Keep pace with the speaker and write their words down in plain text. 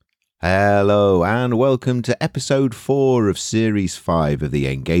Hello and welcome to episode 4 of series 5 of the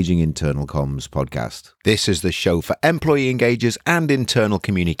Engaging Internal Comms podcast. This is the show for employee engagers and internal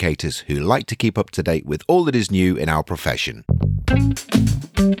communicators who like to keep up to date with all that is new in our profession.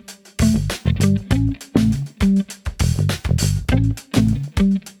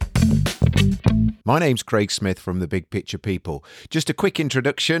 My name's Craig Smith from The Big Picture People. Just a quick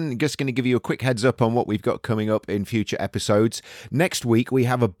introduction, just going to give you a quick heads up on what we've got coming up in future episodes. Next week we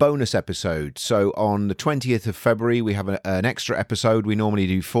have a bonus episode. So on the 20th of February we have an extra episode. We normally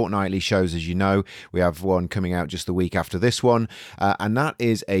do fortnightly shows, as you know. We have one coming out just the week after this one, and that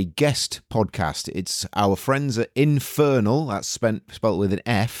is a guest podcast. It's our friends at Infernal, that's spelled with an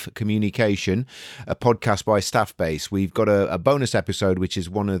F, Communication, a podcast by Staffbase. We've got a bonus episode which is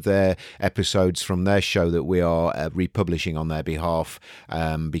one of their episodes from their show that we are republishing on their behalf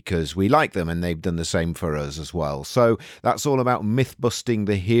because we like them and they've done the same for us as well. So that's all about myth-busting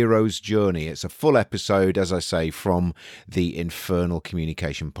the hero's journey. It's a full episode, as I say, from the Infernal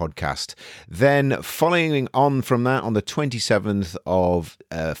Communication podcast. Then following on from that, on the 27th of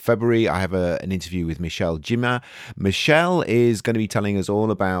February, I have an interview with Michelle Jima. Michelle is going to be telling us all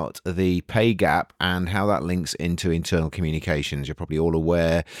about the pay gap and how that links into internal communications. You're probably all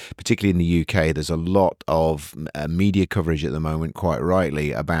aware, particularly in the UK, there's a lot of media coverage at the moment, quite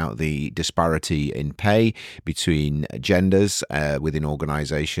rightly, about the disparity in pay between genders within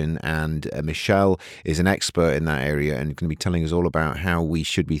organisation. And Michelle is an expert in that area and going to be telling us all about how we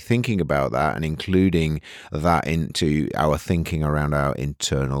should be thinking about that and including that into our thinking around our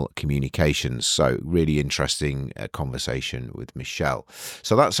internal communications. So really interesting conversation with Michelle.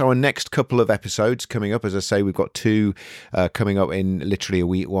 So that's our next couple of episodes coming up. As I say, we've got two coming up in literally a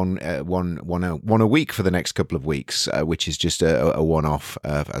week, one a week for the next couple of weeks, which is just a one-off,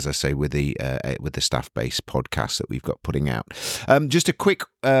 as I say, with the staff-based podcast that we've got putting out. Just a quick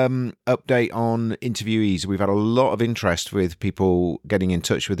update on interviewees. We've had a lot of interest with people getting in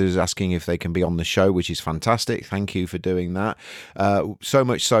touch with us, asking if they can be on the show, which is fantastic. Thank you for doing that. So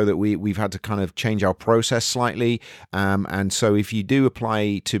much so that we've had to kind of change our process slightly. And so if you do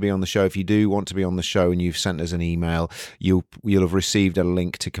apply to be on the show, if you do want to be on the show and you've sent us an email, you'll have received a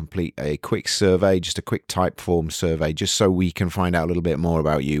link to complete a quick survey, just a quick type form survey, just so we can find out a little bit more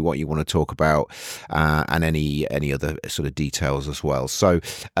about you, what you want to talk about, and any other sort of details as well. So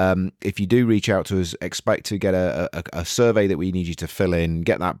if you do reach out to us, expect to get a survey that we need you to fill in,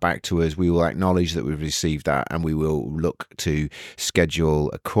 get that back to us. We will acknowledge that we've received that and we will look to schedule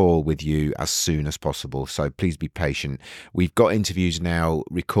a call with you as soon as possible. So please be patient. We've got interviews now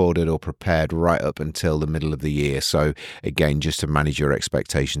recorded or prepared right up until the middle of the year. So again, just to manage your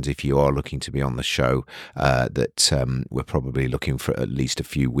expectations, if you are looking to be on the show, that we're probably looking for at least a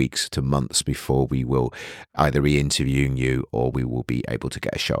few weeks to months before we will either be interviewing you or we will be able to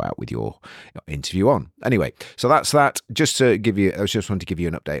get a show out with your interview on. Anyway, so that's that. Just to give you, I just want to give you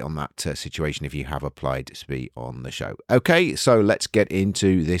an update on that situation if you have applied to be on the show. Okay, so let's get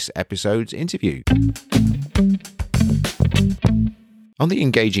into this episode's interview. On the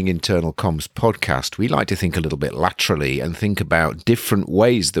Engaging Internal Comms podcast, we like to think a little bit laterally and think about different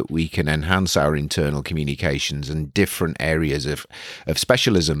ways that we can enhance our internal communications and different areas of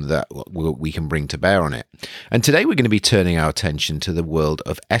specialism that we can bring to bear on it. And today we're going to be turning our attention to the world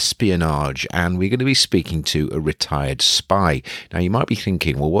of espionage, and we're going to be speaking to a retired spy. Now, you might be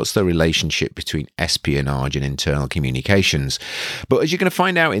thinking, well, what's the relationship between espionage and internal communications? But as you're going to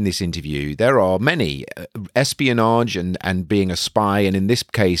find out in this interview, there are many. Espionage and being a spy, and in this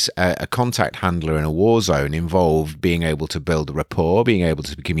case, a contact handler in a war zone, involved being able to build a rapport, being able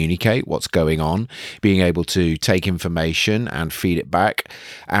to communicate what's going on, being able to take information and feed it back,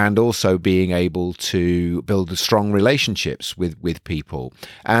 and also being able to build strong relationships with people.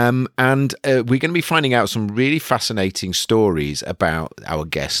 And we're going to be finding out some really fascinating stories about our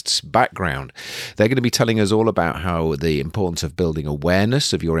guests' background. They're going to be telling us all about how the importance of building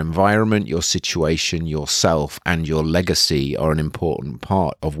awareness of your environment, your situation, yourself, and your legacy are an important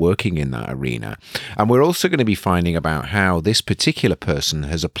part of working in that arena. And we're also going to be finding about how this particular person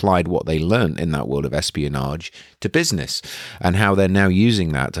has applied what they learned in that world of espionage to business, and how they're now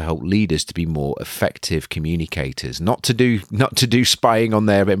using that to help leaders to be more effective communicators, not to do spying on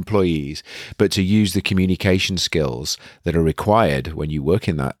their employees, but to use the communication skills that are required when you work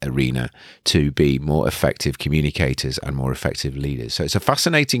in that arena to be more effective communicators and more effective leaders. So it's a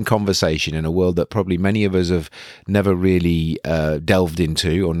fascinating conversation in a world that probably many of us have never really delved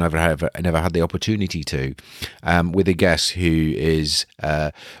into, or never had the opportunity to, with a guest who is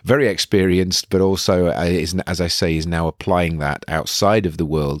very experienced, but also is, as I say, is now applying that outside of the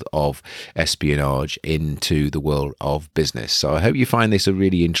world of espionage into the world of business. So I hope you find this a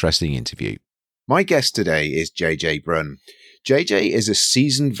really interesting interview. My guest today is JJ Brun. JJ is a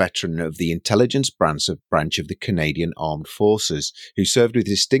seasoned veteran of the intelligence branch of the Canadian Armed Forces, who served with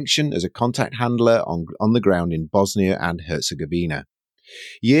distinction as a contact handler on the ground in Bosnia and Herzegovina.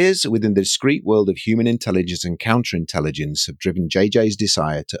 Years within the discrete world of human intelligence and counterintelligence have driven JJ's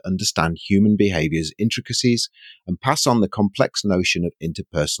desire to understand human behavior's intricacies and pass on the complex notion of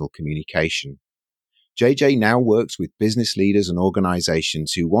interpersonal communication. JJ now works with business leaders and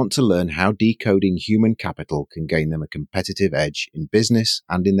organizations who want to learn how decoding human capital can gain them a competitive edge in business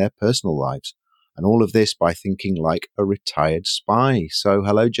and in their personal lives. And all of this by thinking like a retired spy. So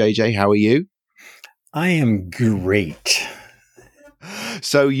hello, JJ. How are you? I am great.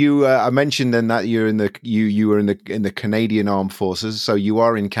 So you, I mentioned then that you're you were in the Canadian Armed Forces. So you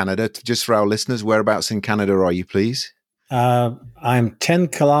are in Canada. Just for our listeners, whereabouts in Canada are you, please? I'm 10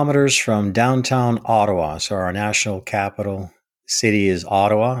 kilometers from downtown Ottawa. So our national capital city is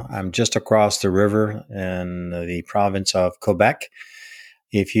Ottawa. I'm just across the river in the province of Quebec.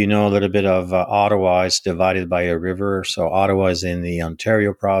 If you know a little bit of Ottawa, it's divided by a river. So Ottawa is in the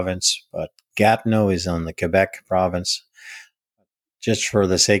Ontario province, but Gatineau is on the Quebec province. Just for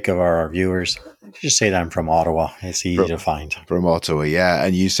the sake of our viewers, just say that I'm from Ottawa. It's easy to find. From Ottawa, yeah.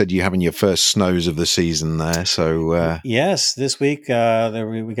 And you said you're having your first snows of the season there. So yes, this week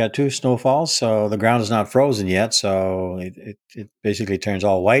we got 2 snowfalls. So the ground is not frozen yet. So it basically turns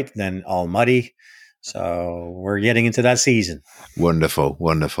all white, then all muddy. So we're getting into that season. Wonderful,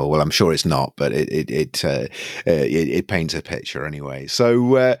 wonderful. Well, I'm sure it's not, but it paints a picture anyway. So,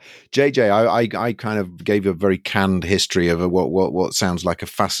 JJ, I kind of gave a very canned history of what sounds like a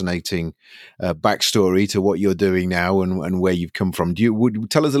fascinating backstory to what you're doing now and where you've come from. Would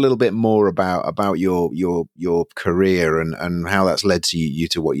tell us a little bit more about your career and how that's led to you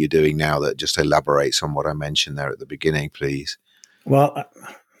to what you're doing now? That just elaborates on what I mentioned there at the beginning, please. Well,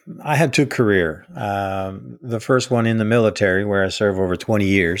 I had 2 careers. The first one in the military, where I served over 20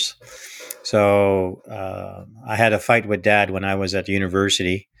 years. So I had a fight with Dad when I was at the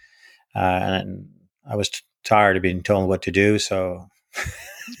university, and I was tired of being told what to do. So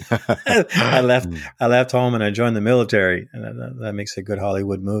I left home and I joined the military, and that makes a good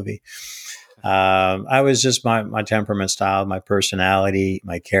Hollywood movie. I was just my temperament style, my personality,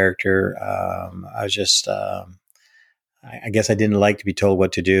 my character. I was just. I guess I didn't like to be told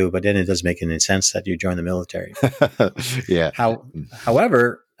what to do, but then it doesn't make any sense that you join the military. Yeah.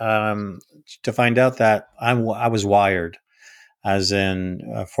 However, to find out that I was wired, as in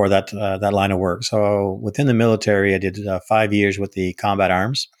for that line of work. So within the military, I did 5 years with the combat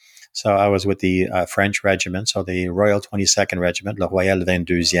arms. So I was with the French regiment, so the Royal 22nd Regiment, Le Royal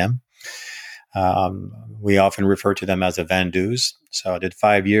 22e. We often refer to them as the Vendus. So I did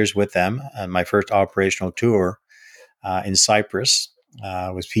 5 years with them, and my first operational tour in Cyprus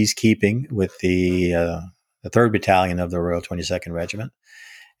was peacekeeping with the 3rd Battalion of the Royal 22nd Regiment.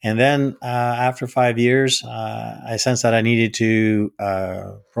 And then after 5 years, I sensed that I needed to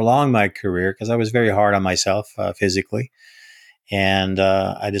prolong my career because I was very hard on myself physically. And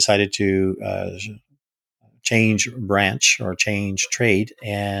I decided to change branch or change trade.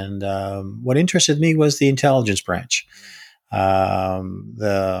 And what interested me was the intelligence branch.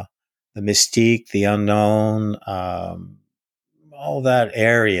 The mystique, the unknown, all that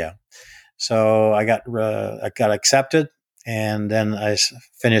area. So I got accepted, and then I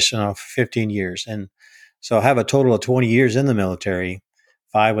finished 15 years. And so I have a total of 20 years in the military,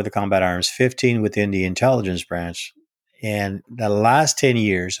 5 with the combat arms, 15 within the intelligence branch. And the last 10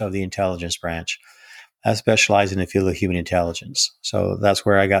 years of the intelligence branch, I specialized in the field of human intelligence. So that's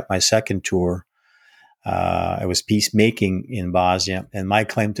where I got my second tour. It was peacemaking in Bosnia, and my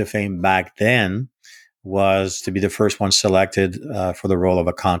claim to fame back then was to be the first one selected for the role of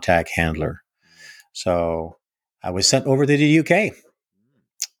a contact handler. So I was sent over to the UK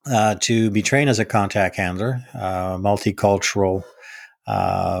to be trained as a contact handler, multicultural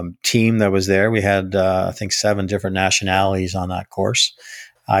team that was there. We had, I think, 7 different nationalities on that course,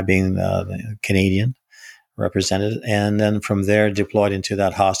 I being the Canadian represented, and then from there deployed into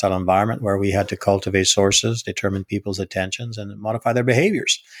that hostile environment where we had to cultivate sources, determine people's attentions, and modify their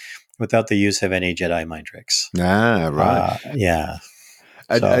behaviors without the use of any Jedi mind tricks. Ah, right. Yeah.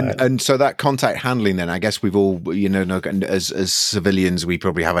 And, So and so that contact handling, then I guess we've all, as civilians, we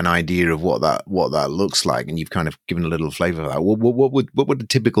probably have an idea of what that looks like, and you've kind of given a little flavour of that. What would a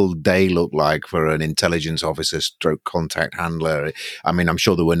typical day look like for an intelligence officer stroke contact handler? I mean, I'm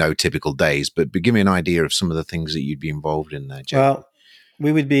sure there were no typical days, but give me an idea of some of the things that you'd be involved in there, Jay. well,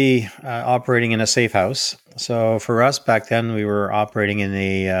 we would be operating in a safe house. So for us back then, we were operating in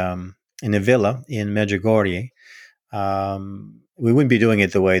a villa in Medjugorje. We wouldn't be doing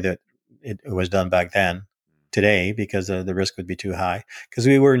it the way that it was done back then today, because the risk would be too high, because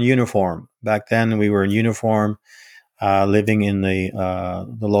we were in uniform. Back then we were in uniform, living in the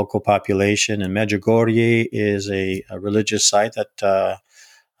local population. And Medjugorje is a religious site that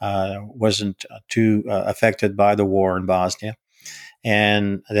wasn't too affected by the war in Bosnia.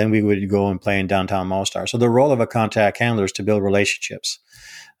 And then we would go and play in downtown Mostar. So the role of a contact handler is to build relationships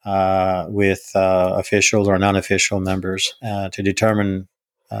with officials or non-official members to determine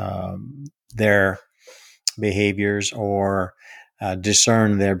their behaviors, or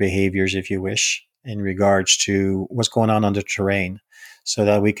discern their behaviors, if you wish, in regards to what's going on the terrain, so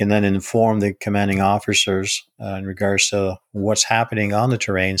that we can then inform the commanding officers in regards to what's happening on the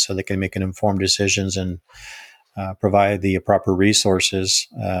terrain, so they can make an informed decisions and provide the proper resources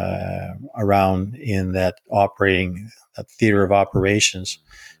around in that theater of operations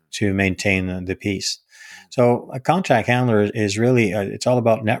to maintain the peace. So a contact handler is really, it's all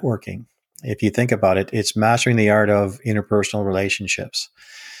about networking. If you think about it, it's mastering the art of interpersonal relationships.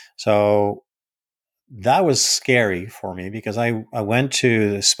 So that was scary for me, because I went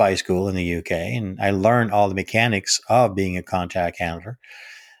to the spy school in the UK and I learned all the mechanics of being a contact handler.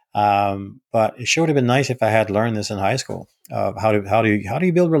 But it sure would have been nice if I had learned this in high school. How do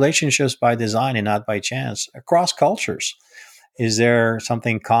you build relationships by design and not by chance across cultures? Is there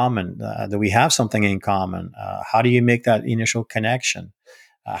something common? Do we have something in common? How do you make that initial connection?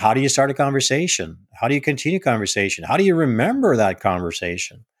 How do you start a conversation? How do you continue conversation? How do you remember that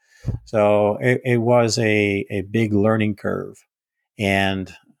conversation? So it was a big learning curve.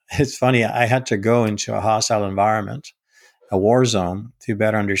 And it's funny, I had to go into a hostile environment, a war zone, to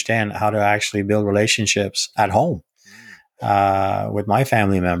better understand how to actually build relationships at home with my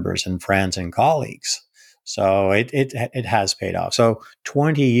family members and friends and colleagues. So it has paid off. So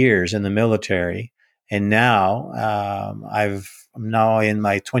 20 years in the military, and now I'm now in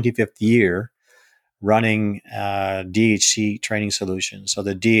my 25th year running DHC training solutions. So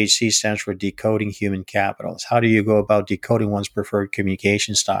the DHC stands for Decoding Human Capital. How do you go about decoding one's preferred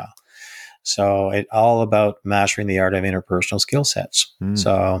communication style? So it's all about mastering the art of interpersonal skill sets.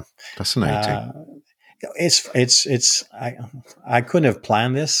 So fascinating. I couldn't have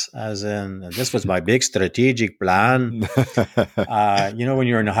planned this, as in this was my big strategic plan. When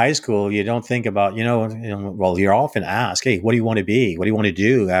you're in high school, you don't think about, well, you're often asked, hey, what do you want to be? What do you want to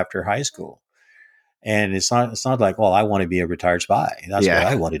do after high school? And it's not like, well, I want to be a retired spy. That's what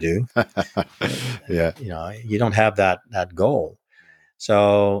I want to do. Yeah. You don't have that goal.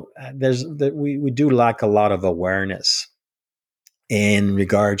 So we do lack a lot of awareness in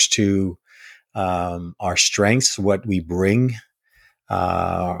regards to our strengths, what we bring,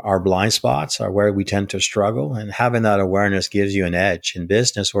 our blind spots, are where we tend to struggle. And having that awareness gives you an edge in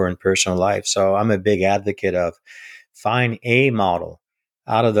business or in personal life. So I'm a big advocate of find a model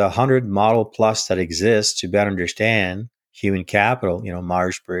out of the 100 model plus that exists to better understand human capital.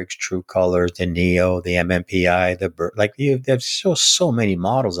 Myers-Briggs, True Colors, the NEO, the MMPI, there's so many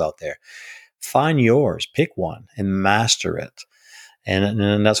models out there. Find yours, pick one, and master it.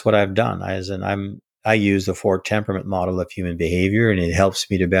 And that's what I've done. I use the 4 temperament model of human behavior, and it helps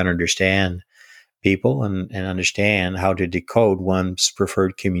me to better understand people and understand how to decode one's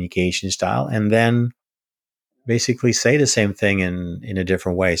preferred communication style, and then basically say the same thing in a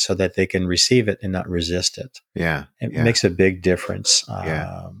different way so that they can receive it and not resist it. It makes a big difference.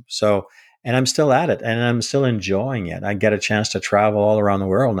 And I'm still at it, and I'm still enjoying it. I get a chance to travel all around the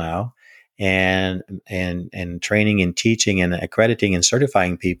world now, and training and teaching and accrediting and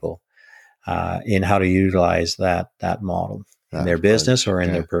certifying people in how to utilize that model in their business or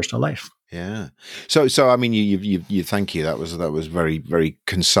in their personal life. Yeah. So I mean, you thank you. That was very, very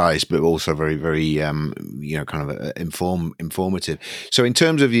concise, but also very, very kind of informative. So in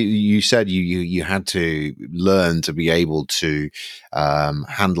terms of you said you had to learn to be able to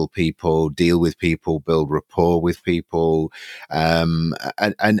handle people, deal with people, build rapport with people, and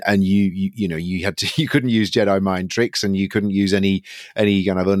you had to, you couldn't use Jedi mind tricks, and you couldn't use any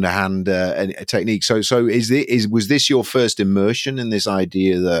kind of underhand technique. So was this your first immersion in this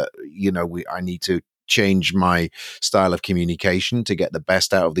idea that I need to change my style of communication to get the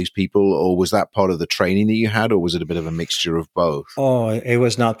best out of these people? Or was that part of the training that you had, or was it a bit of a mixture of both? Oh, it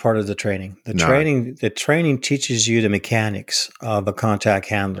was not part of the training. No. The training teaches you the mechanics of a contact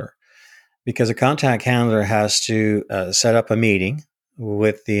handler, because a contact handler has to set up a meeting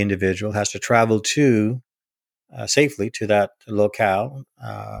with the individual, has to travel to safely to that locale,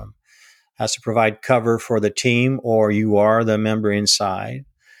 has to provide cover for the team, or you are the member inside.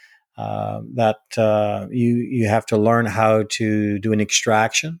 You have to learn how to do an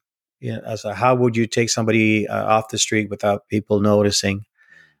extraction. How would you take somebody off the street without people noticing?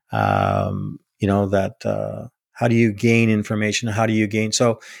 How do you gain information? How do you gain?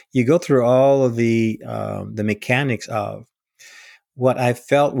 So you go through all of the mechanics of what I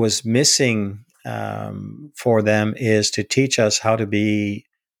felt was missing for them is to teach us how to be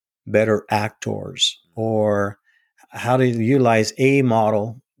better actors, or how to utilize a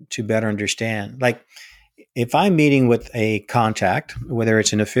model to better understand. Like, if I'm meeting with a contact, whether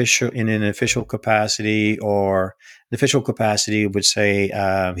it's an official capacity, or an official capacity would say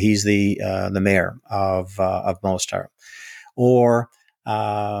he's the mayor of Mostar, or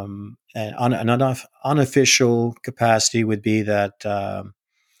an unofficial capacity would be that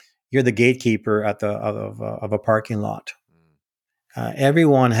you're the gatekeeper of a parking lot.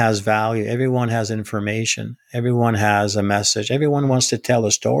 Everyone has value. Everyone has information. Everyone has a message. Everyone wants to tell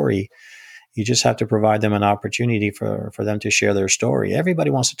a story. You just have to provide them an opportunity for them to share their story. Everybody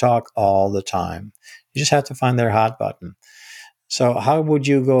wants to talk all the time. You just have to find their hot button. So how would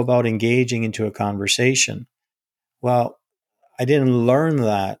you go about engaging into a conversation? Well, I didn't learn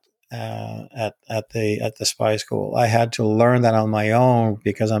that at the spy school. I had to learn that on my own,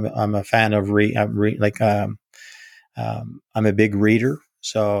 because I'm a fan of I'm a big reader.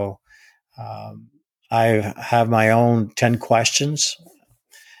 So I have my own 10 questions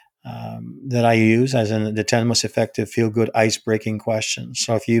that I use as in the 10 most effective feel-good ice-breaking questions.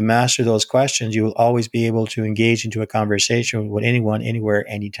 So if you master those questions, you will always be able to engage into a conversation with anyone, anywhere,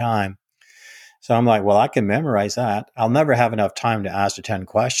 anytime. So I'm like, well, I can memorize that. I'll never have enough time to ask the 10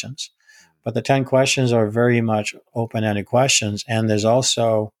 questions. But the 10 questions are very much open-ended questions. And there's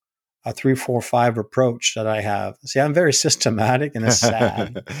also a 3, 4, 5 approach that I have. See, I'm very systematic, and it's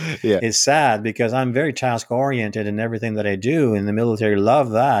sad. Yeah. It's sad because I'm very task oriented in everything that I do. And the military love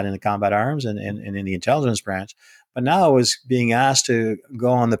that in the combat arms and in the intelligence branch. But now I was being asked to go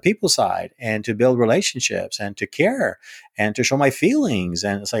on the people side and to build relationships and to care and to show my feelings.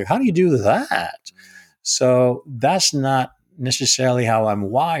 And it's like, how do you do that? So that's not necessarily how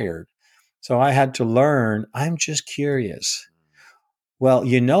I'm wired. So I had to learn, I'm just curious. Well,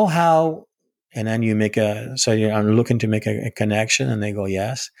 you know how, and then I'm looking to make a connection, and they go,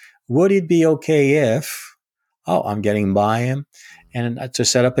 yes. Would it be okay if, I'm getting by him, and to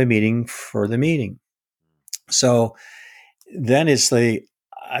set up a meeting for the meeting. So then it's like,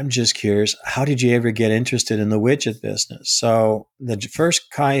 I'm just curious, how did you ever get interested in the widget business? So the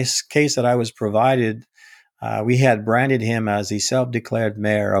first case that I was provided, we had branded him as the self-declared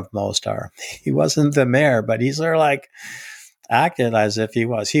mayor of Mostar. He wasn't the mayor, but he's sort of like acted as if he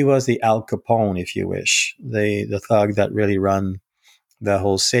was. He was the Al Capone, if you wish, the thug that really run the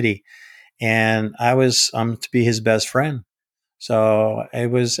whole city. And I was to be his best friend. So it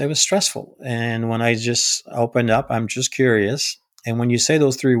was stressful. And when I just opened up, I'm just curious. And when you say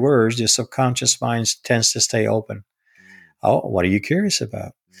those 3 words, your subconscious mind tends to stay open. Oh, what are you curious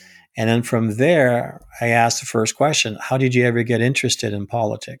about? And then from there, I asked the first question, how did you ever get interested in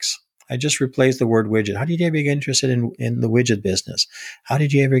politics? I just replaced the word widget. How did you ever get interested in the widget business? How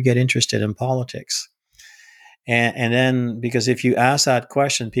did you ever get interested in politics? And then, because if you ask that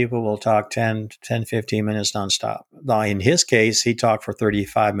question, people will talk 10, 15 minutes nonstop. Now, in his case, he talked for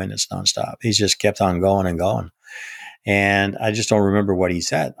 35 minutes nonstop. He just kept on going and going. And I just don't remember what he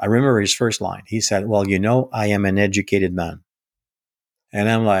said. I remember his first line. He said, well, I am an educated man. And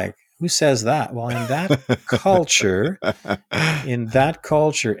I'm like, who says that? Well, in that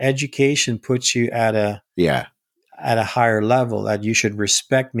culture, education puts you at a higher level, that you should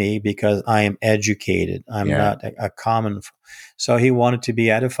respect me because I am educated. I'm not a common. So he wanted to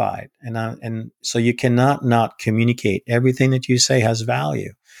be edified. And so you cannot not communicate. Everything that you say has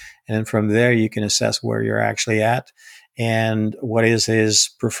value. And then from there, you can assess where you're actually at and what is his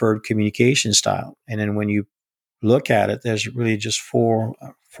preferred communication style. And then when you look at it, there's really just four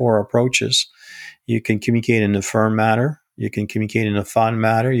approaches. You can communicate in a firm manner. You can communicate in a fun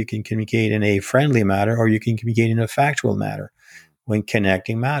manner. You can communicate in a friendly manner, or you can communicate in a factual manner when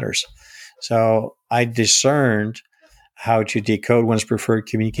connecting matters. So I discerned how to decode one's preferred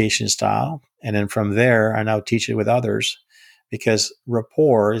communication style. And then from there, I now teach it with others, because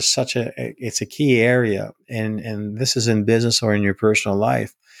rapport is it's a key area. And this is in business or in your personal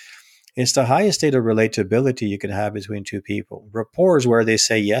life. It's the highest state of relatability you can have between two people. Rapport is where they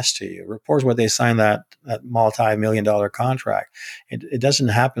say yes to you. Rapport is where they sign that multi-million-dollar contract. It doesn't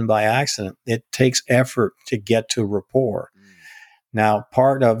happen by accident. It takes effort to get to rapport. Now,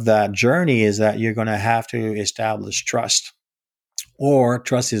 part of that journey is that you're going to have to establish trust, or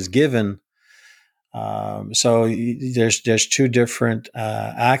trust is given. So there's two different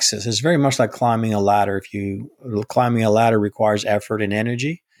axes. It's very much like climbing a ladder. Climbing a ladder requires effort and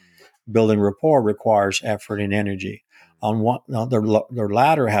energy. Building rapport requires effort and energy. The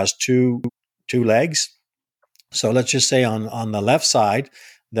ladder has two legs. So let's just say on the left side,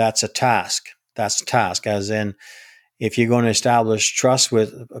 that's a task. That's a task, as in, if you're going to establish trust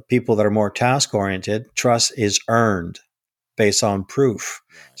with people that are more task-oriented, trust is earned based on proof.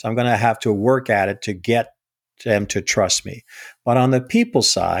 So I'm going to have to work at it to get them to trust me. But on the people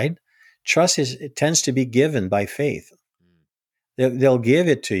side, it tends to be given by faith. They'll give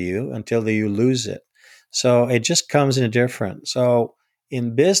it to you until you lose it. So it just comes in a different. So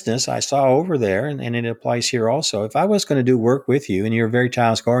in business, I saw over there, and it applies here also. If I was going to do work with you and you're very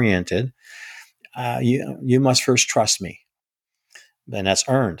task-oriented, you must first trust me. Then that's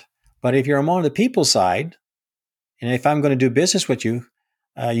earned. But if you're on the people side, and if I'm going to do business with you,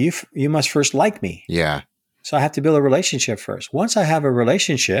 you must first like me. Yeah. So I have to build a relationship first. Once I have a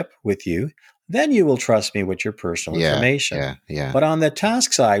relationship with you, then you will trust me with your personal information. Yeah. But on the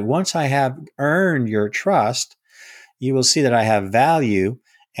task side, once I have earned your trust, you will see that I have value,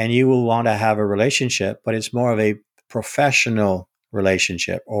 and you will want to have a relationship, but it's more of a professional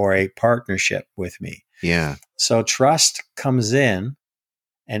relationship or a partnership with me. Yeah. So trust comes in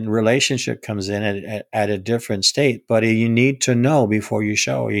and relationship comes in at a different state, but you need to know before you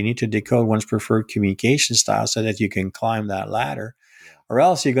show. You need to decode one's preferred communication style so that you can climb that ladder, or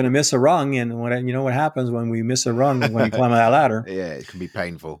else you're going to miss a rung. And what happens when we miss a rung when we climb that ladder? Yeah, it can be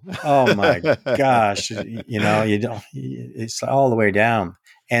painful. Oh my gosh. It's all the way down.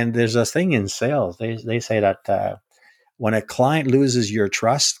 And there's a thing in sales. They say that when a client loses your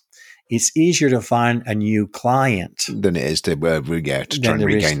trust, it's easier to find a new client than it is to try and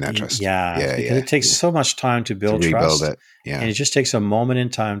regain that trust. Yeah, because it takes so much time to build trust. It. Yeah. And it just takes a moment in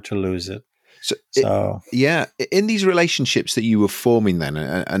time to lose it. In these relationships that you were forming then,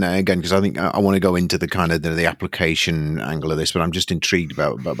 and again, because I think I want to go into the kind of the application angle of this, but I'm just intrigued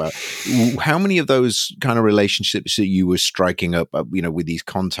about how many of those kind of relationships that you were striking up, with these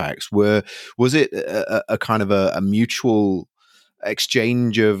contacts was it a kind of a mutual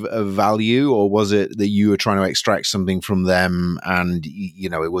exchange of value, or was it that you were trying to extract something from them, and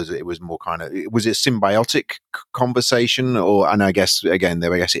it was more kind of, was it symbiotic conversation, and I guess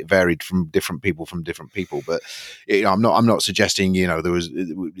it varied from different people, but I'm not suggesting there was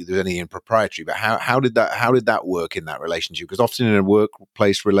anything proprietary, but how did that work in that relationship? Because often in a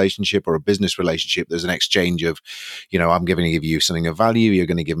workplace relationship or a business relationship, there's an exchange of I'm going to give you something of value, you're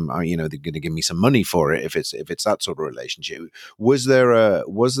going to give them they're going to give me some money for it, if it's that sort of relationship. Was there a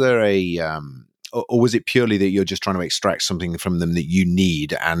or was it purely that you're just trying to extract something from them that you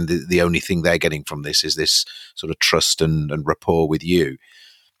need, and the only thing they're getting from this is this sort of trust and rapport with you?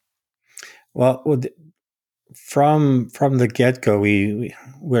 Well, from the get-go,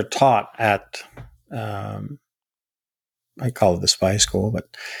 we're taught at I call it the spy school, but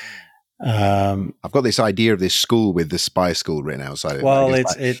I've got this idea of this school with the spy school written outside it. Well,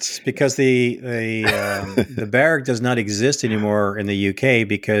 it's because the barrack does not exist anymore in the UK,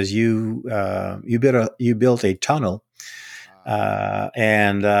 because you built a tunnel,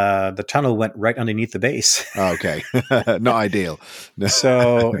 and the tunnel went right underneath the base. Okay, not ideal.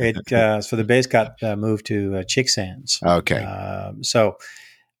 So the base got moved to Chicksands. Okay.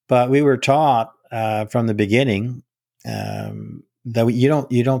 But we were taught from the beginning that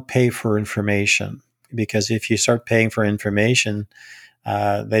you don't pay for information, because if you start paying for information,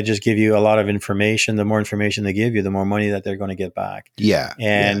 they just give you a lot of information. The more information they give you, the more money that they're going to get back. Yeah.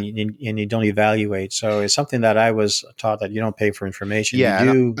 And you don't evaluate. So it's something that I was taught, that you don't pay for information. Yeah.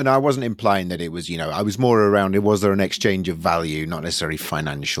 You do. And I wasn't implying that it was, I was more around, was there an exchange of value, not necessarily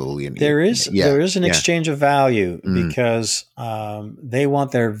financial? There is an exchange of value, because they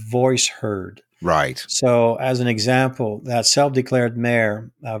want their voice heard. Right. So, as an example, that self-declared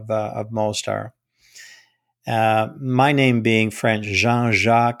mayor of Mostar, my name being French,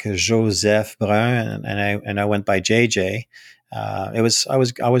 Jean-Jacques Joseph Brun, and I went by JJ. I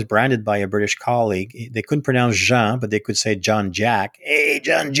was branded by a British colleague. They couldn't pronounce Jean, but they could say John Jack. Hey,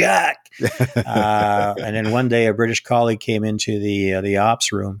 John Jack. And then one day, a British colleague came into the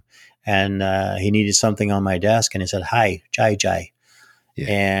ops room, and he needed something on my desk, and he said, "Hi, Jai Jai." Yeah.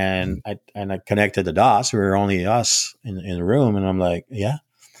 And I connected the dots. We were only us in the room, and I'm like, yeah.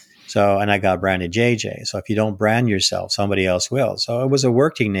 So, and I got branded JJ. So if you don't brand yourself, somebody else will. So it was a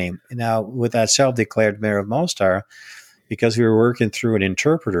working name. Now, with that self-declared mayor of Mostar, because we were working through an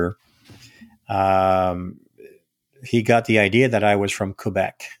interpreter, he got the idea that I was from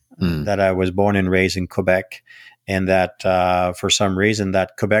Quebec, that I was born and raised in Quebec, and that for some reason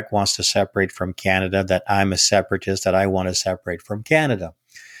that Quebec wants to separate from Canada, that I'm a separatist, that I want to separate from Canada.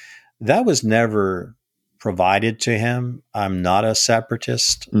 That was never provided to him. I'm not a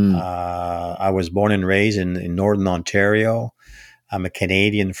separatist. I was born and raised in Northern Ontario. I'm a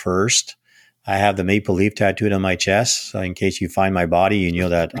Canadian first. I have the maple leaf tattooed on my chest. So in case you find my body, you know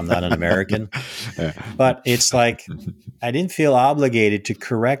that I'm not an American. Yeah. But it's like, I didn't feel obligated to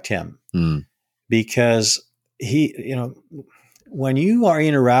correct him because when you are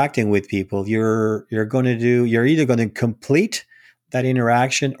interacting with people, you're either going to complete that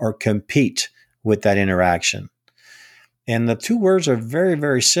interaction or compete with that interaction. And the two words are very,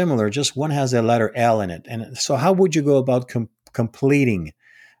 very similar. Just one has the letter L in it. And so how would you go about completing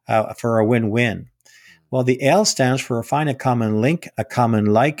for a win-win? Well, the L stands for find a common link, a common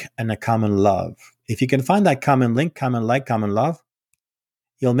like, and a common love. If you can find that common link, common like, common love,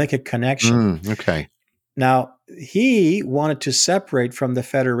 you'll make a connection. Okay. Now, he wanted to separate from the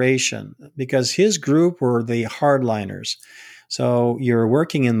Federation because his group were the hardliners. So you're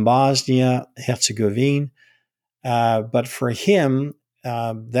working in Bosnia, Herzegovina, but for him,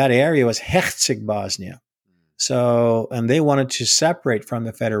 that area was Herzeg Bosnia. So, and they wanted to separate from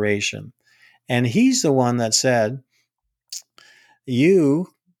the Federation. And he's the one that said, you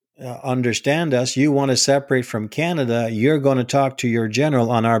understand us, you want to separate from Canada, you're going to talk to your general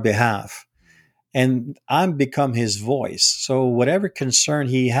on our behalf. And I'm become his voice. So whatever concern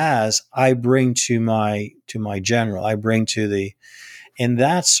he has, I bring to my general. I bring to and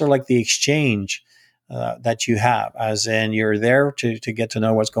that's sort of like the exchange that you have, as in you're there to get to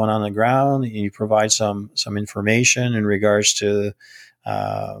know what's going on the ground. And you provide some information in regards to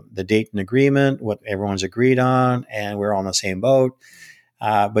the Dayton Agreement, what everyone's agreed on, and we're on the same boat.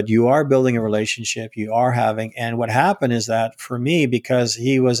 But you are building a relationship, you are having, and what happened is that for me, because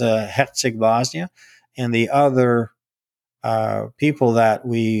he was a Herzeg Bosnia, and the other people that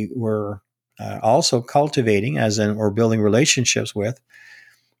we were also cultivating, as in or building relationships with,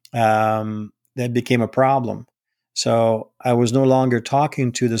 that became a problem. So I was no longer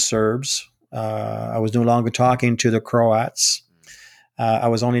talking to the Serbs. I was no longer talking to the Croats. I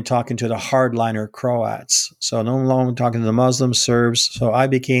was only talking to the hardliner Croats. So no longer talking to the Muslims, Serbs. So I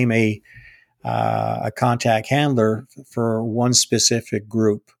became a contact handler for one specific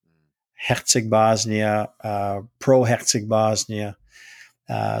group, Herzeg Bosnia, pro-Herzeg Bosnia,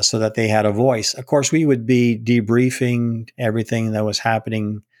 so that they had a voice. Of course, we would be debriefing everything that was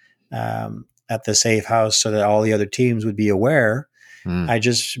happening at the safe house so that all the other teams would be aware. I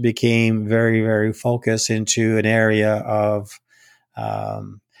just became very, very focused into an area of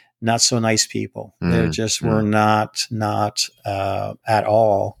not so nice people. They just were not at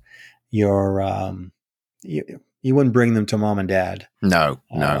all your, you wouldn't bring them to mom and dad. No.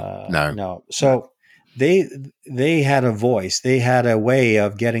 So they had a voice. They had a way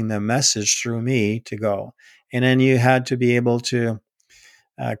of getting the message through me to go. And then you had to be able to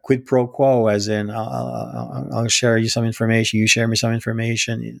quid pro quo, as in I'll share you some information, you share me some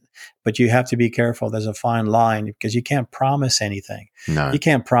information, but you have to be careful. There's a fine line because you can't promise anything. No. You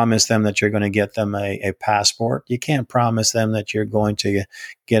can't promise them that you're going to get them a passport. You can't promise them that you're going to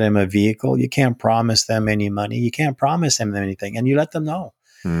get them a vehicle. You can't promise them any money. You can't promise them anything, and you let them know.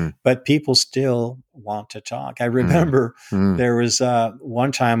 But people still want to talk. I remember there was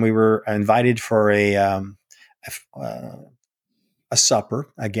one time we were invited for a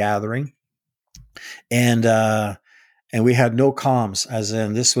supper, a gathering, and we had no comms. As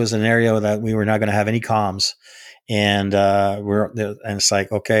in, this was an area that we were not going to have any comms, and it's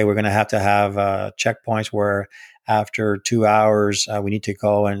like, okay, we're going to have checkpoints where after 2 hours we need to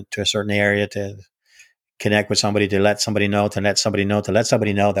go into a certain area to connect with somebody, to let somebody know, to let somebody know, to let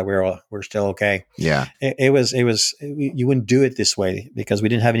somebody know that we're still okay. Yeah, it was you wouldn't do it this way because we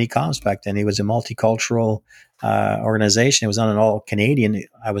didn't have any comms back then. It was a multicultural organization. It was not an all Canadian.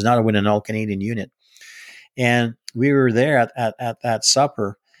 I was not in an all Canadian unit, and we were there at that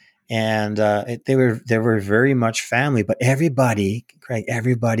supper, and they were very much family. But everybody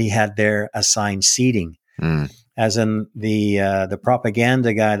had their assigned seating. As in the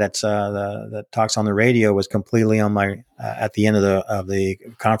propaganda guy that talks on the radio was completely on my at the end of the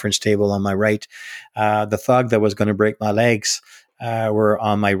conference table on my right. The thug that was going to break my legs were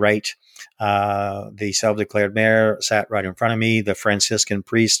on my right. The self-declared mayor sat right in front of me. The Franciscan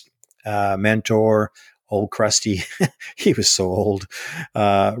priest, mentor, old crusty, he was so old,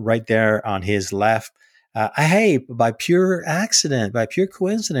 right there on his left. Hey, by pure accident, by pure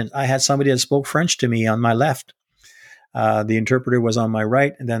coincidence, I had somebody that spoke French to me on my left. The interpreter was on my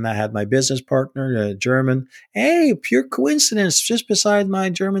right, and then I had my business partner, German. Hey, pure coincidence, just beside my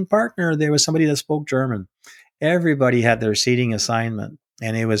German partner, there was somebody that spoke German. Everybody had their seating assignment.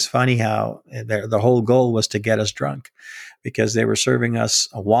 And it was funny how the whole goal was to get us drunk, because they were serving us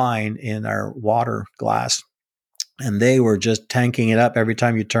a wine in our water glass, and they were just tanking it up every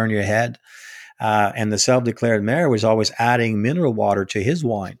time you turn your head. And the self-declared mayor was always adding mineral water to his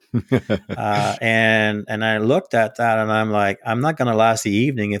wine. And I looked at that and I'm like, I'm not going to last the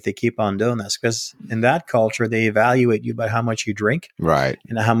evening if they keep on doing this, because in that culture, they evaluate you by how much you drink, right,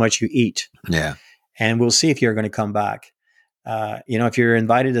 and how much you eat. Yeah. And we'll see if you're going to come back. If you're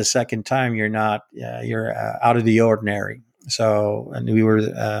invited a second time, you're not, you're out of the ordinary. So, and we were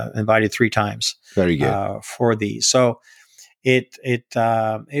invited 3 times. Very good. For these. So it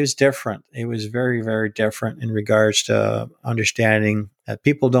was different. It was very, very different in regards to understanding that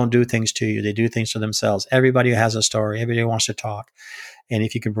people don't do things to you. They do things to themselves. Everybody has a story. Everybody wants to talk. And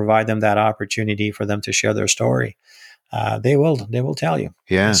if you can provide them that opportunity for them to share their story, they will tell you.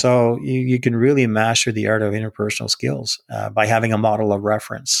 Yeah. And so you can really master the art of interpersonal skills by having a model of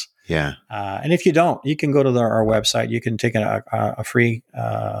reference. Yeah. And if you don't, you can go to our website. You can take a free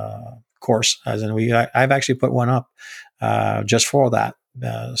course. I've actually put one up just for that,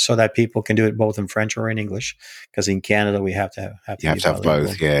 so that people can do it both in French or in English. Because in Canada, we have to have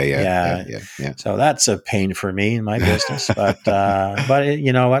both. Yeah. So that's a pain for me in my business, but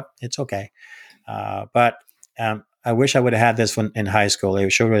you know what? It's okay. But I wish I would have had this one in high school.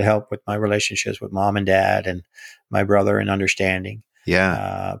 It sure would help with my relationships with mom and dad and my brother and understanding.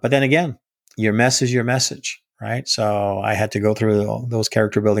 Yeah. But then again, your mess is your message, right? So I had to go through those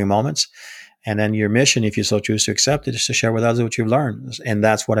character building moments. And then your mission, if you so choose to accept it, is to share with others what you've learned. And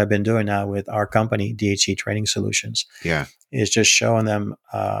that's what I've been doing now with our company, DHC Training Solutions. Yeah. Is just showing them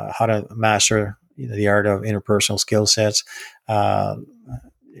how to master the art of interpersonal skill sets.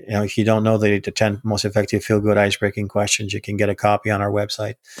 If you don't know the 10 most effective feel-good ice-breaking questions, you can get a copy on our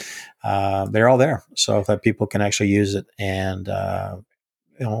website. They're all there, so that people can actually use it and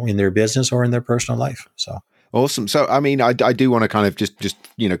in their business or in their personal life. So awesome. So, I mean, I do want to kind of just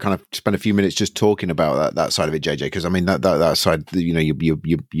kind of spend a few minutes just talking about that side of it, JJ, because I mean that side,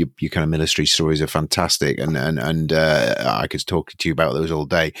 your kind of military stories are fantastic, and I could talk to you about those all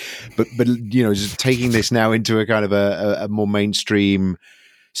day, but just taking this now into a kind of a more mainstream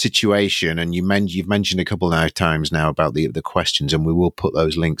situation, and you've mentioned a couple of times now about the questions, and we will put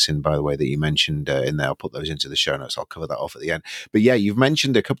those links in, by the way, that you mentioned in there. I'll put those into the show notes. I'll cover that off at the end. But yeah, you've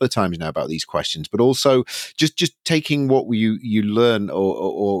mentioned a couple of times now about these questions, but also just taking what you learn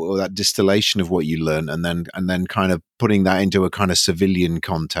or that distillation of what you learn, and then kind of putting that into a kind of civilian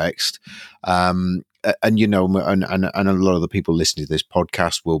context. And a lot of the people listening to this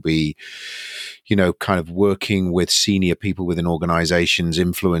podcast will be, kind of working with senior people within organizations,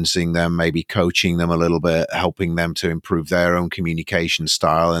 influencing them, maybe coaching them a little bit, helping them to improve their own communication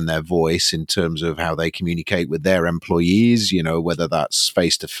style and their voice in terms of how they communicate with their employees, whether that's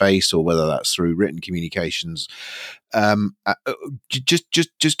face to face or whether that's through written communications.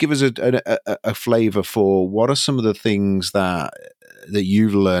 Just give us a flavor for what are some of the things that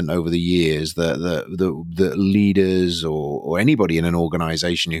you've learned over the years that leaders or anybody in an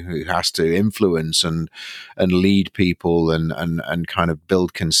organization who has to influence and lead people and kind of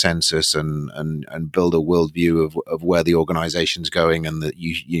build consensus and build a worldview of where the organization's going, and that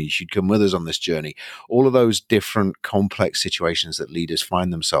you should come with us on this journey. All of those different complex situations that leaders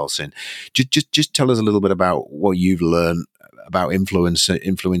find themselves in. Just tell us a little bit about what you've learned about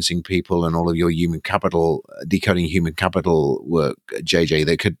influencing people and all of your decoding human capital work, JJ,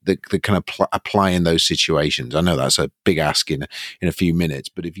 that can apply in those situations. I know that's a big ask in a few minutes,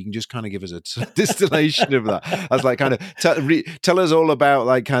 but if you can just kind of give us a distillation of that. I was like, kind of tell us all about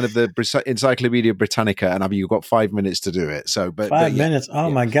like kind of the Encyclopedia Britannica, and you've got 5 minutes to do it. So, but 5 minutes.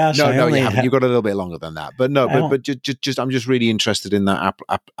 Oh my gosh! No, you haven't. You've got a little bit longer than that. But just I'm just really interested in that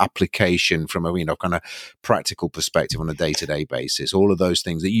application from a kind of practical perspective on a day-to-day basis. All of those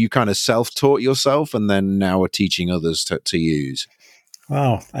things that you kind of self-taught yourself, and then now are teaching others to use.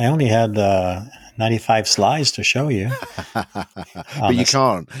 Wow, I only had 95 slides to show you. But you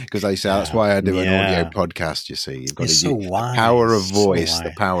can't, because they say that's why I do an audio podcast. You see, you've got the power of voice,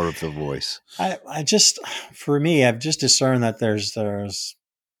 the power of the voice. I just, for me, I've just discerned that there's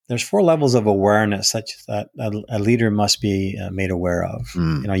there's 4 levels of awareness such that a leader must be made aware of.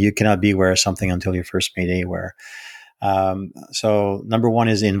 You cannot be aware of something until you're first made aware. So number 1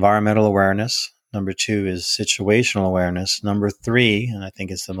 is environmental awareness. Number 2 is situational awareness. Number 3, and I think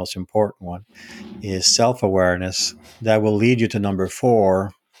it's the most important one, is self-awareness. That will lead you to number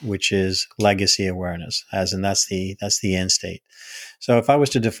 4, which is legacy awareness, as in that's the end state. So if I was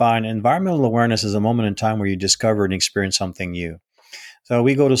to define environmental awareness as a moment in time where you discover and experience something new. So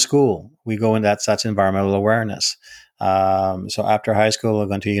we go to school, that's environmental awareness. So after high school, I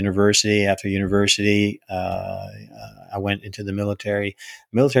went to university. After university, I went into the military.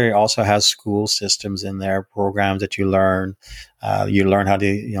 Military also has school systems in there, programs that you learn. You learn how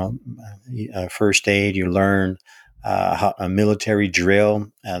to, first aid. You learn how a military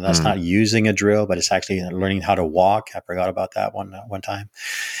drill, and that's not using a drill, but it's actually learning how to walk. I forgot about that one time.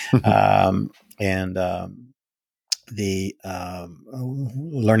 The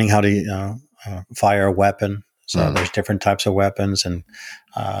learning how to fire a weapon. So there's different types of weapons, and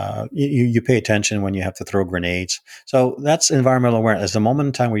you pay attention when you have to throw grenades. So that's environmental awareness. It's a moment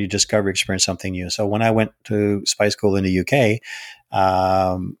in time where you discover, experience something new. So when I went to spy school in the UK,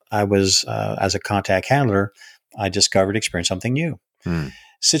 I was as a contact handler. I discovered, experienced something new.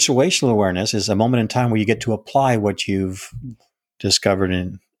 Situational awareness is a moment in time where you get to apply what you've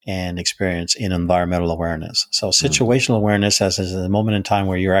discovered and experience in environmental awareness. So situational awareness is a moment in time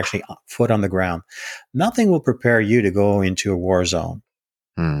where you're actually foot on the ground. Nothing will prepare you to go into a war zone.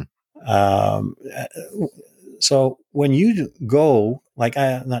 So when you go, like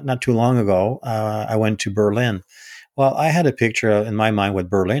not too long ago, I went to Berlin. Well, I had a picture in my mind what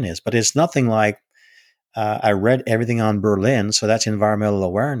Berlin is, but it's nothing like I read everything on Berlin, so that's environmental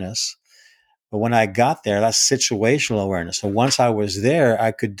awareness. But when I got there, that's situational awareness. So once I was there,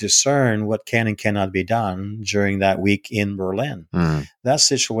 I could discern what can and cannot be done during that week in Berlin. That's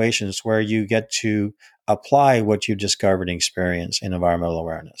situations where you get to apply what you've discovered and experienced in environmental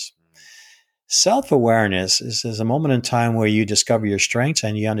awareness. Self-awareness is a moment in time where you discover your strengths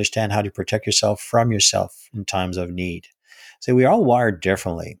and you understand how to protect yourself from yourself in times of need. So we're all wired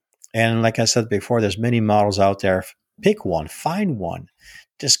differently. And like I said before, there's many models out there. Pick one, find one.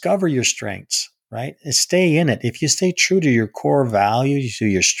 Discover your strengths, right? And stay in it. If you stay true to your core values, to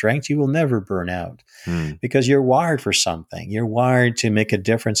your strengths, you will never burn out because you're wired for something. You're wired to make a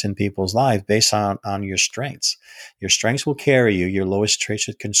difference in people's lives based on your strengths. Your strengths will carry you. Your lowest traits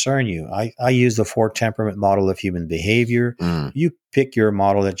should concern you. I use the 4 temperament model of human behavior. You pick your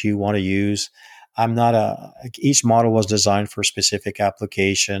model that you want to use. Each model was designed for a specific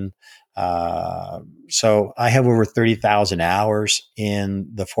application. So I have over 30,000 hours in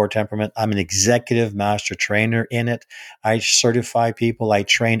the 4 temperament. I'm an executive master trainer in it. I certify people. I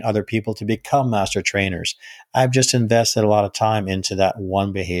train other people to become master trainers. I've just invested a lot of time into that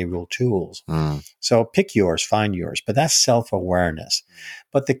one behavioral tools. So pick yours, find yours, but that's self-awareness.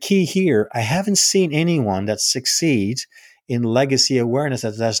 But the key here, I haven't seen anyone that succeeds in legacy awareness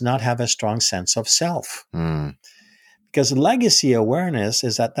that does not have a strong sense of self. Because legacy awareness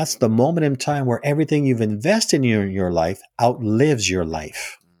is that's the moment in time where everything you've invested in your life outlives your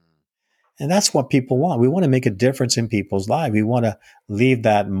life. And that's what people want. We want to make a difference in people's lives. We want to leave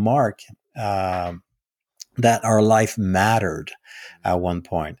that mark that our life mattered at one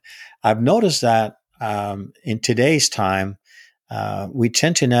point. I've noticed that in today's time, we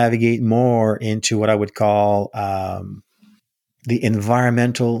tend to navigate more into what I would call the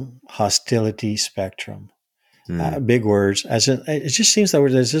environmental hostility spectrum. Big words. It just seems that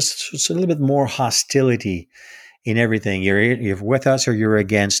there's just a little bit more hostility in everything. You're with us or you're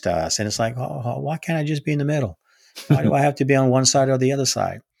against us. And it's like, why can't I just be in the middle? Why do I have to be on one side or the other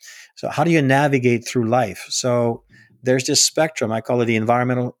side? So how do you navigate through life? So there's this spectrum. I call it the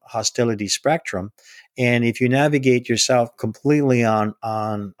environmental hostility spectrum. And if you navigate yourself completely on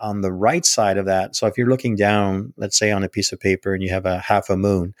the right side of that, so if you're looking down, let's say on a piece of paper and you have a half a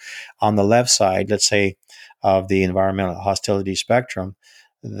moon, on the left side, let's say of the environmental hostility spectrum,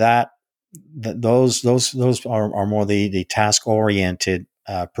 those are more the task oriented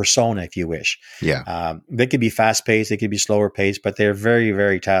persona, if you wish. Yeah. They could be fast paced, they could be slower paced, but they're very,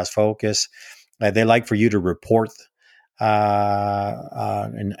 very task focused. They like for you to report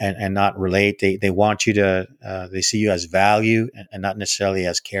and not relate. They want you to, they see you as value and not necessarily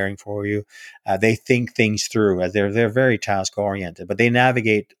as caring for you. They think things through. They're very task oriented, but they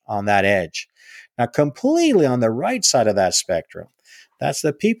navigate on that edge. Now, completely on the right side of that spectrum, that's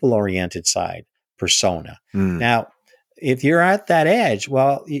the people oriented side persona. Now, if you're at that edge,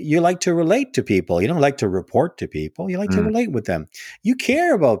 well, you like to relate to people. You don't like to report to people. You like to relate with them. You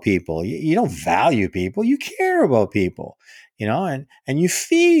care about people. You don't value people. You care about people. and you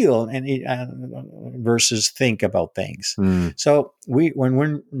feel versus think about things. So when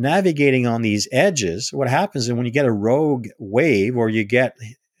we're navigating on these edges, what happens is when you get a rogue wave or you get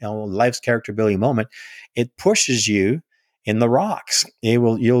life's character building moment, it pushes you in the rocks.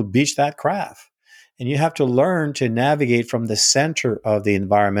 You'll beach that craft. And you have to learn to navigate from the center of the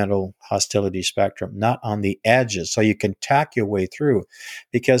environmental hostility spectrum, not on the edges, so you can tack your way through.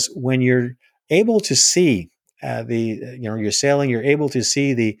 Because when you're able to see you're sailing, you're able to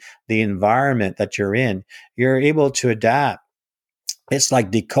see the environment that you're in, you're able to adapt. It's like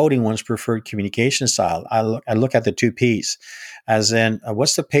decoding one's preferred communication style. I look at the two P's, as in,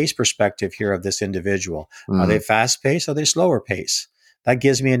 what's the pace perspective here of this individual? Are they fast paced? Are they slower paced? That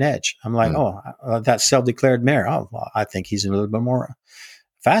gives me an edge. I'm like, that self-declared mayor. Oh, well, I think he's a little bit more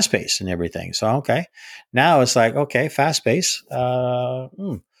fast-paced and everything. So, okay. Now it's like, okay, fast-paced.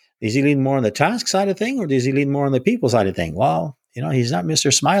 Is he lean more on the task side of thing, or does he lean more on the people side of thing? Well, he's not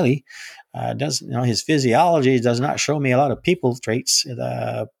Mr. Smiley. His physiology does not show me a lot of people traits,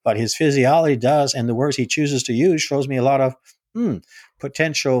 but his physiology does, and the words he chooses to use shows me a lot of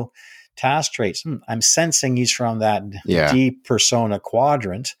potential task traits. I'm sensing he's from that deep persona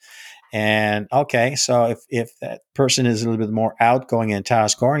quadrant. And okay, so if that person is a little bit more outgoing and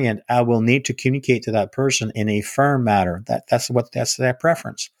task oriented, I will need to communicate to that person in a firm manner. That's their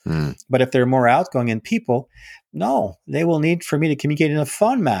preference. But if they're more outgoing in people, no, they will need for me to communicate in a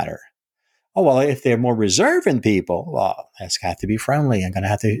fun manner. Oh, well, if they're more reserved in people, well, that's got to be friendly. I'm going to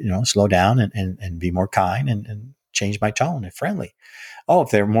have to, slow down and be more kind and change my tone and friendly. Oh,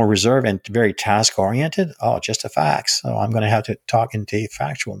 if they're more reserved and very task-oriented, just a facts. So I'm going to have to talk in a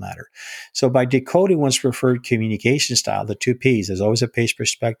factual matter. So by decoding one's preferred communication style, the two Ps, there's always a pace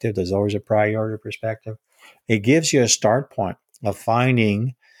perspective, there's always a priority perspective. It gives you a start point of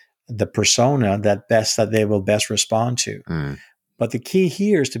finding the persona that they will best respond to. But the key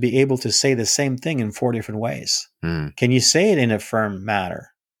here is to be able to say the same thing in 4 different ways. Can you say it in a firm manner?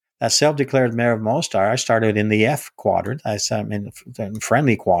 That self-declared mayor of Mostar, I started in the F quadrant. I said in the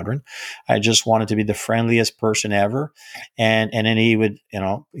friendly quadrant. I just wanted to be the friendliest person ever. And then he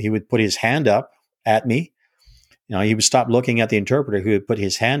would put his hand up at me. He would stop looking at the interpreter. He would put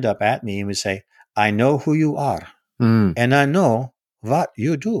his hand up at me and would say, I know who you are. And I know what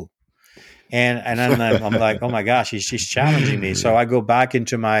you do. And then I'm like, oh my gosh, she's challenging me. So I go back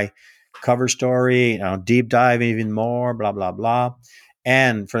into my cover story, deep dive even more, blah, blah, blah.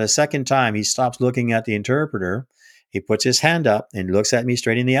 And for the second time, he stops looking at the interpreter. He puts his hand up and looks at me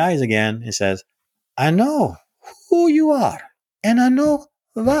straight in the eyes again and says, I know who you are and I know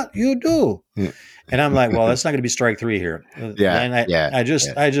what you do. And I'm like, well, that's not going to be strike 3 here. I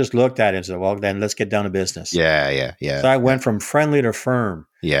just looked at him and said, well, then let's get down to business. So I went from friendly to firm.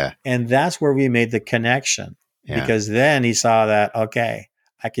 And that's where we made the connection because then he saw that, okay,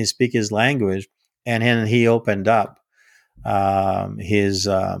 I can speak his language. And then he opened up his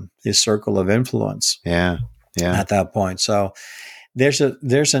circle of influence. At that point. So there's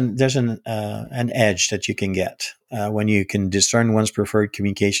an edge that you can get when you can discern one's preferred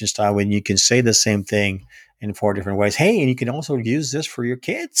communication style, when you can say the same thing in 4 different ways. Hey, and you can also use this for your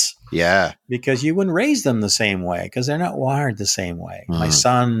kids. Because you wouldn't raise them the same way because they're not wired the same way. My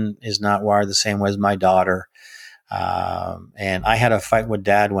son is not wired the same way as my daughter. And I had a fight with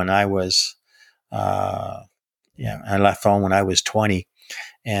Dad when I was I left home when I was 20,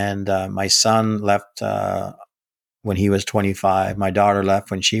 and my son left when he was 25. My daughter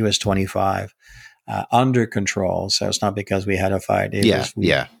left when she was 25, under control. So it's not because we had a fight.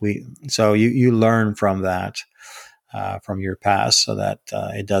 So you learn from that, from your past, so that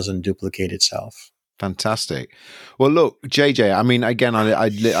it doesn't duplicate itself. Fantastic. Well, look, JJ, I mean, again, I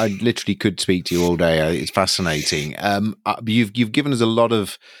literally could speak to you all day. It's fascinating. You've given us a lot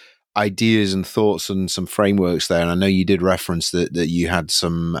of ideas and thoughts and some frameworks there, and I know you did reference that you had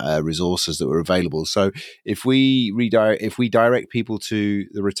some resources that were available. So if we direct people to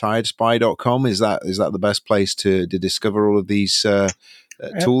the retiredspy.com, is that the best place to discover all of these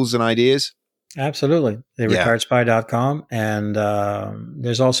tools and ideas? Absolutely. The retiredspy.com. And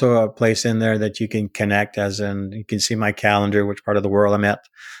there's also a place in there that you can connect, as in you can see my calendar, which part of the world I'm at.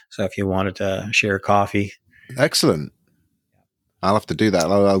 So if you wanted to share coffee. Excellent. I'll have to do that.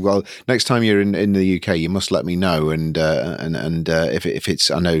 Well, next time you're in the UK, you must let me know. And if it's,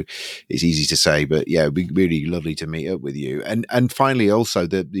 I know it's easy to say, but yeah, it'd be really lovely to meet up with you. And finally, also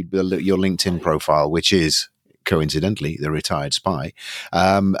your LinkedIn profile, which is coincidentally the Retired Spy.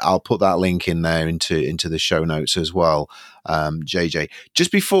 I'll put that link in there into the show notes as well. JJ,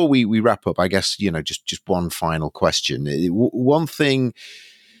 just before we wrap up, I guess just one final question. One thing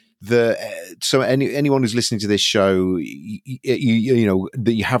So anyone who's listening to this show, you know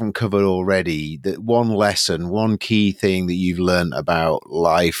that you haven't covered already, that one lesson, one key thing that you've learned about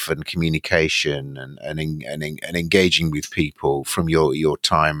life and communication and engaging with people from your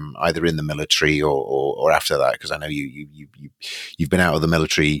time either in the military or after that, because I know you've been out of the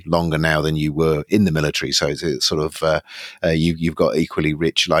military longer now than you were in the military, so it's sort of you've got equally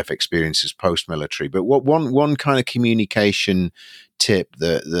rich life experiences post military. But what one kind of communication tip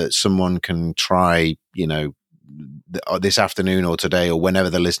that someone can try, you know, this afternoon or today or whenever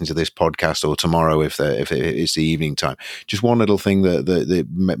they're listening to this podcast, or tomorrow if it's the evening time, just one little thing that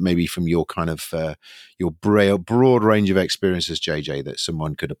maybe from your kind of your broad range of experiences, JJ, that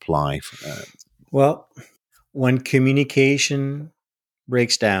someone could apply Well, when communication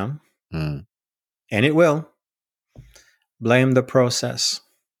breaks down, and it will, blame the process,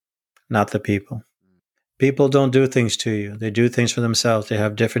 not the people. People don't do things to you. They do things for themselves. They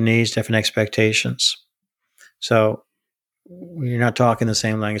have different needs, different expectations. So you're not talking the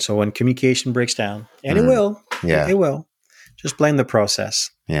same language. So when communication breaks down, and it will, it will, just blame the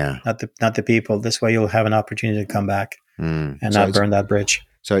process, not the people. This way you'll have an opportunity to come back and not burn that bridge.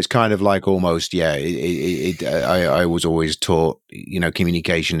 So it's kind of like almost, I was always taught, you know,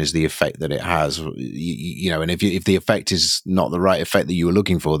 communication is the effect that it has, you know, and if the effect is not the right effect that you were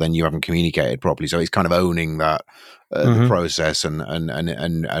looking for, then you haven't communicated properly. So it's kind of owning that the process and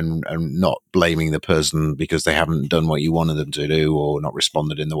not blaming the person because they haven't done what you wanted them to do or not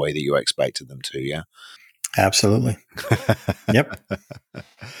responded in the way that you expected them to. Yeah. Absolutely. Yep.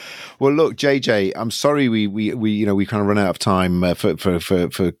 Well, look, JJ, I'm sorry we kind of run out of time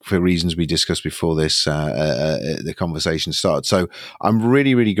for reasons we discussed before this the conversation started. So I'm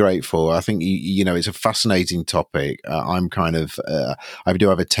really, really grateful. I think you know it's a fascinating topic. I'm kind of I do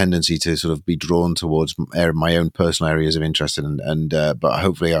have a tendency to sort of be drawn towards my own personal areas of interest, but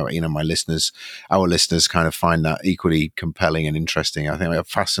hopefully our listeners kind of find that equally compelling and interesting. I think we have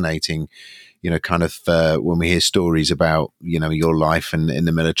fascinating. You know, kind of when we hear stories about, you know, your life and in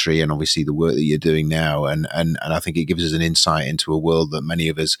the military and obviously the work that you're doing now. And I think it gives us an insight into a world that many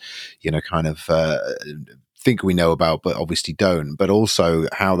of us, you know, kind of think we know about, but obviously don't, but also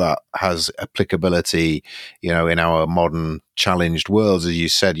how that has applicability, you know, in our modern challenged worlds. As you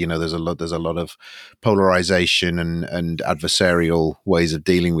said, you know, there's a lot of polarization and adversarial ways of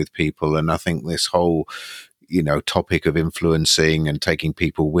dealing with people. And I think this whole, you know, topic of influencing and taking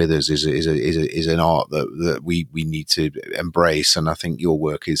people with us is an art that we need to embrace, and I think your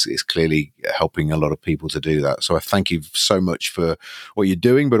work is clearly helping a lot of people to do that. So I thank you so much for what you're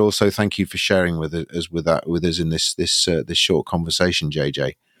doing, but also thank you for sharing with us in this short conversation,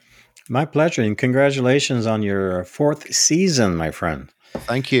 JJ. My pleasure, and congratulations on your 4th season, my friend.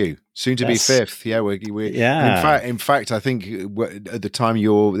 Thank you. Soon to be 5th. Yeah, we're In fact, I think at the time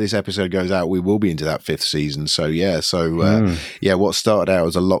this episode goes out, we will be into that 5th season. So what started out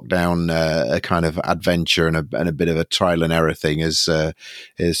as a lockdown, a kind of adventure and a bit of a trial and error thing is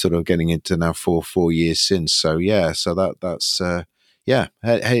sort of getting into now 4 years since. So that's.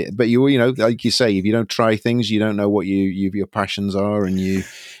 Hey, but you know, like you say, if you don't try things, you don't know what your passions are, and you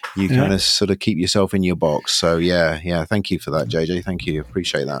kind of sort of keep yourself in your box. So yeah. Thank you for that, JJ. Thank you.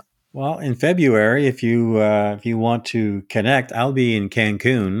 Appreciate that. Well, in February, if you want to connect, I'll be in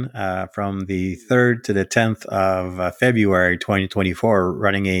Cancun from the 3rd to the 10th of February 2024,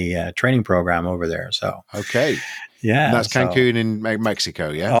 running a training program over there. So okay. Yeah, and that's Cancun in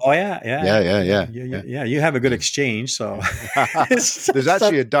Mexico, yeah? Oh, yeah. You have a good exchange, so there's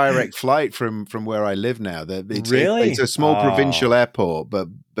actually a direct flight from where I live now. Really? It's a small provincial airport, but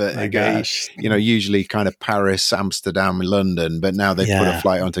again, you know, usually kind of Paris, Amsterdam, London, but now they've put a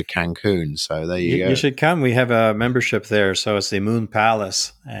flight onto Cancun. So there you go. You should come. We have a membership there, so it's the Moon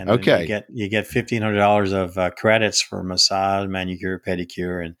Palace, and you get $1,500 of credits for massage, manicure,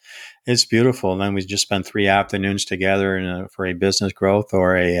 pedicure, and it's beautiful. And then we just spent 3 afternoons together for a business growth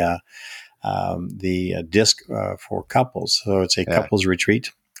or the disc for couples. So it's a couples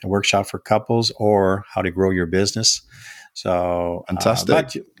retreat, a workshop for couples, or how to grow your business. So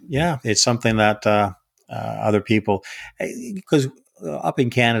fantastic. It's something that other people, because up in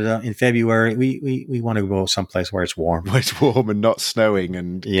Canada in February, we want to go someplace where it's warm. Where it's warm and not snowing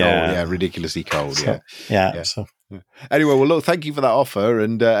and cold. Yeah, ridiculously cold. So anyway, well, look, thank you for that offer.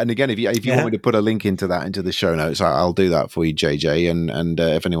 And again, if you want me to put a link into the show notes, I'll do that for you, JJ. And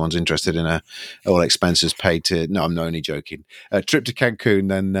if anyone's interested in all expenses paid to, no, I'm only joking, a trip to Cancun,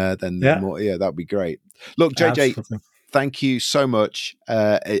 then more, that'd be great. Look, JJ, thank you so much.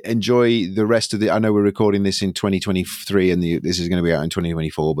 Enjoy the rest of I know we're recording this in 2023 and this is going to be out in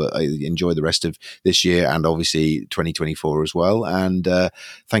 2024, but enjoy the rest of this year and obviously 2024 as well. And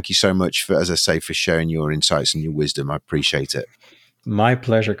thank you so much for, as I say, for sharing your insights and your wisdom. I appreciate it. My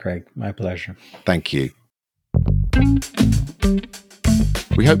pleasure, Craig. My pleasure. Thank you.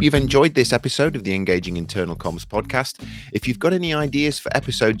 We hope you've enjoyed this episode of the Engaging Internal Comms podcast. If you've got any ideas for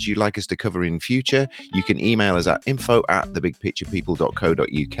episodes you'd like us to cover in future, you can email us at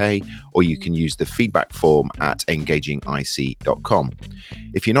info@thebigpicturepeople.co.uk, or you can use the feedback form at engagingic.com.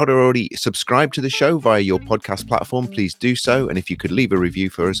 If you're not already subscribed to the show via your podcast platform, please do so. And if you could leave a review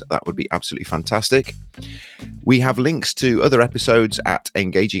for us, that would be absolutely fantastic. We have links to other episodes at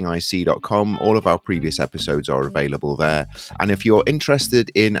engagingic.com. All of our previous episodes are available there. And if you're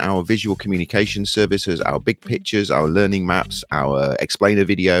interested in our visual communication services, our big pictures, our learning maps, our explainer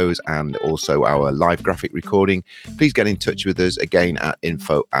videos, and also our live graphic recording, please get in touch with us again at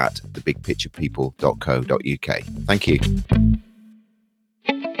info@thebigpicturepeople.co.uk. Thank you.